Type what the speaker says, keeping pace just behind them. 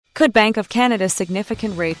Could Bank of Canada's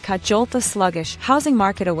significant rate cut jolt the sluggish housing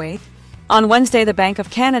market away? On Wednesday, the Bank of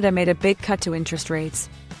Canada made a big cut to interest rates.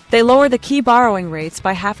 They lowered the key borrowing rates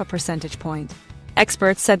by 0.5 percentage point.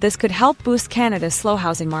 Experts said this could help boost Canada's slow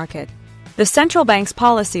housing market. The central bank's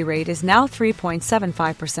policy rate is now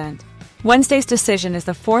 3.75%. Wednesday's decision is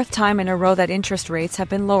the fourth time in a row that interest rates have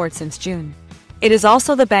been lowered since June. It is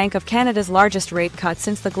also the Bank of Canada's largest rate cut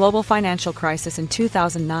since the global financial crisis in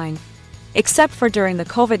 2009, except for during the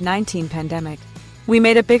COVID-19 pandemic. We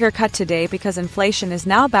made a bigger cut today because inflation is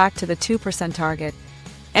now back to the 2% target,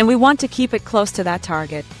 and we want to keep it close to that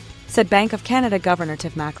target, said Bank of Canada Governor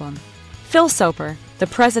Tiff Macklem. Phil Soper, the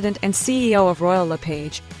president and CEO of Royal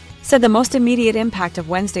LePage, said the most immediate impact of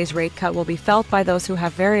Wednesday's rate cut will be felt by those who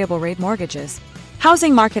have variable rate mortgages.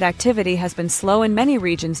 Housing market activity has been slow in many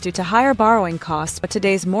regions due to higher borrowing costs, but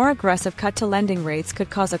today's more aggressive cut to lending rates could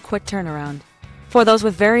cause a quick turnaround. For those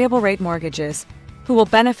with variable rate mortgages, who will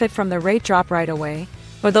benefit from the rate drop right away,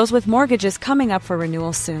 or those with mortgages coming up for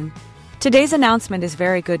renewal soon, today's announcement is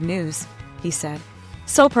very good news, he said.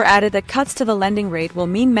 Soper added that cuts to the lending rate will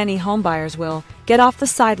mean many homebuyers will get off the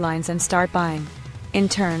sidelines and start buying. In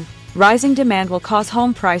turn, rising demand will cause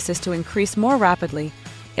home prices to increase more rapidly,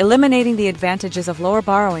 eliminating the advantages of lower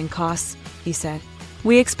borrowing costs, he said.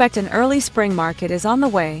 We expect an early spring market is on the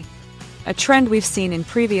way, a trend we've seen in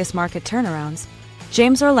previous market turnarounds.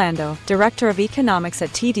 James Orlando, director of economics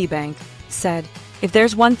at TD Bank, said, "If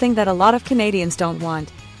there's one thing that a lot of Canadians don't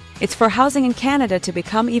want, it's for housing in Canada to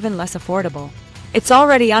become even less affordable. It's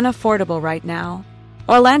already unaffordable right now."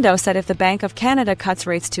 Orlando said if the Bank of Canada cuts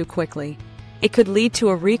rates too quickly, it could lead to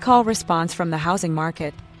a recall response from the housing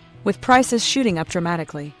market, with prices shooting up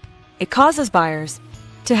dramatically. It causes buyers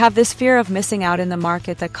to have this fear of missing out in the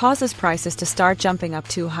market that causes prices to start jumping up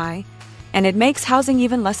too high, and it makes housing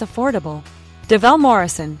even less affordable. Deval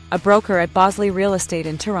Morrison, a broker at Bosley Real Estate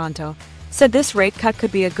in Toronto, said this rate cut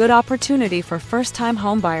could be a good opportunity for first-time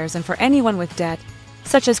homebuyers and for anyone with debt,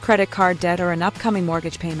 such as credit card debt or an upcoming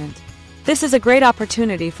mortgage payment. This is a great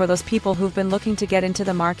opportunity for those people who've been looking to get into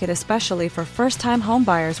the market, especially for first-time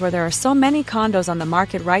homebuyers where there are so many condos on the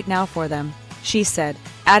market right now for them, she said,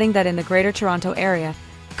 adding that in the Greater Toronto Area,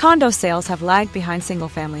 condo sales have lagged behind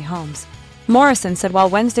single-family homes. Morrison said while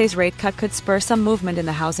Wednesday's rate cut could spur some movement in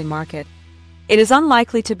the housing market, it is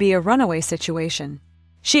unlikely to be a runaway situation.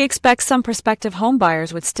 She expects some prospective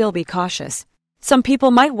homebuyers would still be cautious. Some people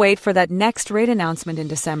might wait for that next rate announcement in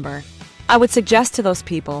December. I would suggest to those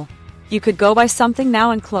people, you could go buy something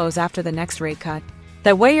now and close after the next rate cut.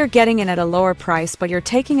 That way you're getting in at a lower price but you're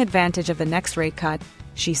taking advantage of the next rate cut,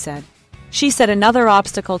 she said. She said another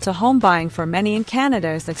obstacle to home buying for many in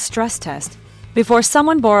Canada is the stress test. Before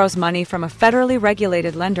someone borrows money from a federally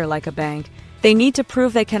regulated lender like a bank, they need to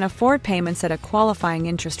prove they can afford payments at a qualifying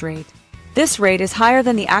interest rate. This rate is higher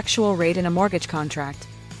than the actual rate in a mortgage contract.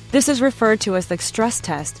 This is referred to as the stress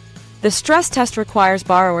test. The stress test requires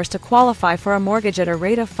borrowers to qualify for a mortgage at a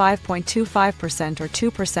rate of 5.25% or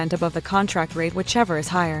 2% above the contract rate, whichever is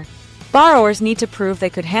higher. Borrowers need to prove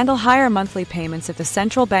they could handle higher monthly payments if the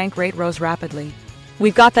central bank rate rose rapidly.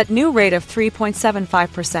 We've got that new rate of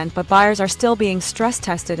 3.75%, but buyers are still being stress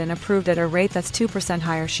tested and approved at a rate that's 2%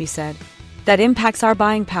 higher, she said. That impacts our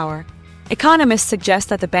buying power. Economists suggest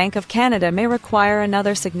that the Bank of Canada may require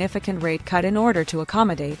another significant rate cut in order to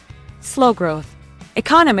accommodate slow growth.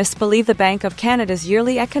 Economists believe the Bank of Canada's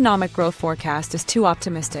yearly economic growth forecast is too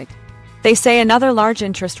optimistic. They say another large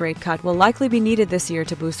interest rate cut will likely be needed this year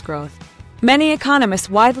to boost growth. Many economists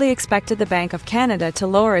widely expected the Bank of Canada to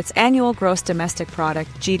lower its annual gross domestic product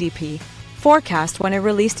 (GDP) forecast when it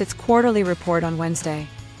released its quarterly report on Wednesday.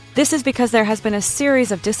 This is because there has been a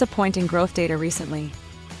series of disappointing growth data recently.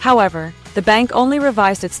 However, the bank only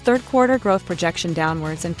revised its third-quarter growth projection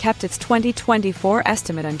downwards and kept its 2024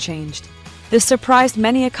 estimate unchanged. This surprised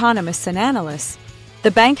many economists and analysts.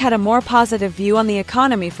 The bank had a more positive view on the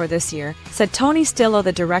economy for this year, said Tony Stillo,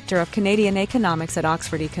 the director of Canadian economics at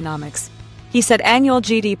Oxford Economics. He said annual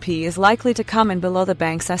GDP is likely to come in below the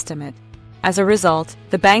bank's estimate. As a result,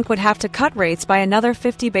 the bank would have to cut rates by another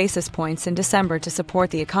 50 basis points in December to support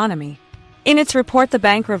the economy. In its report, the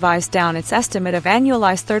bank revised down its estimate of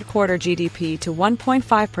annualized third-quarter GDP to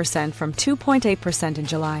 1.5% from 2.8% in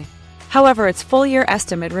July. However, its full-year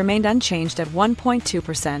estimate remained unchanged at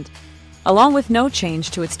 1.2%, along with no change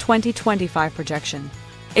to its 2025 projection.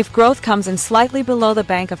 If growth comes in slightly below the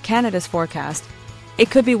Bank of Canada's forecast, it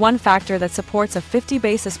could be one factor that supports a 50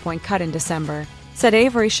 basis point cut in December, said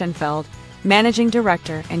Avery Schoenfeld, Managing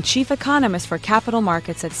Director and Chief Economist for Capital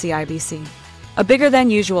Markets at CIBC. A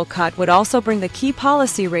bigger-than-usual cut would also bring the key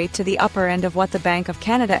policy rate to the upper end of what the Bank of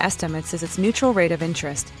Canada estimates is its neutral rate of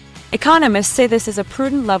interest. Economists say this is a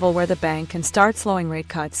prudent level where the bank can start slowing rate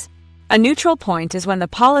cuts. A neutral point is when the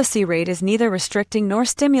policy rate is neither restricting nor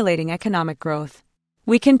stimulating economic growth.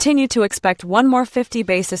 We continue to expect one more 50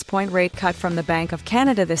 basis point rate cut from the Bank of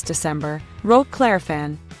Canada this December, wrote Claire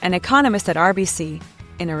Fan, an economist at RBC,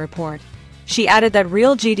 in a report. She added that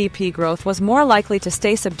real GDP growth was more likely to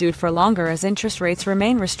stay subdued for longer as interest rates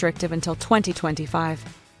remain restrictive until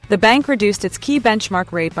 2025. The bank reduced its key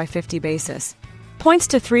benchmark rate by 50 basis points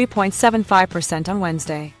to 3.75% on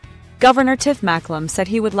Wednesday. Governor Tiff Macklem said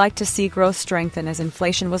he would like to see growth strengthen as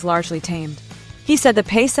inflation was largely tamed. He said the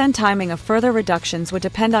pace and timing of further reductions would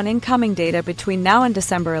depend on incoming data between now and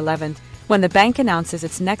December 11th, when the bank announces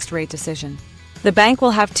its next rate decision. The bank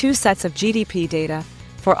will have two sets of GDP data,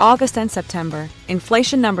 for August and September,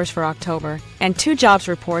 inflation numbers for October, and two jobs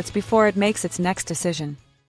reports before it makes its next decision.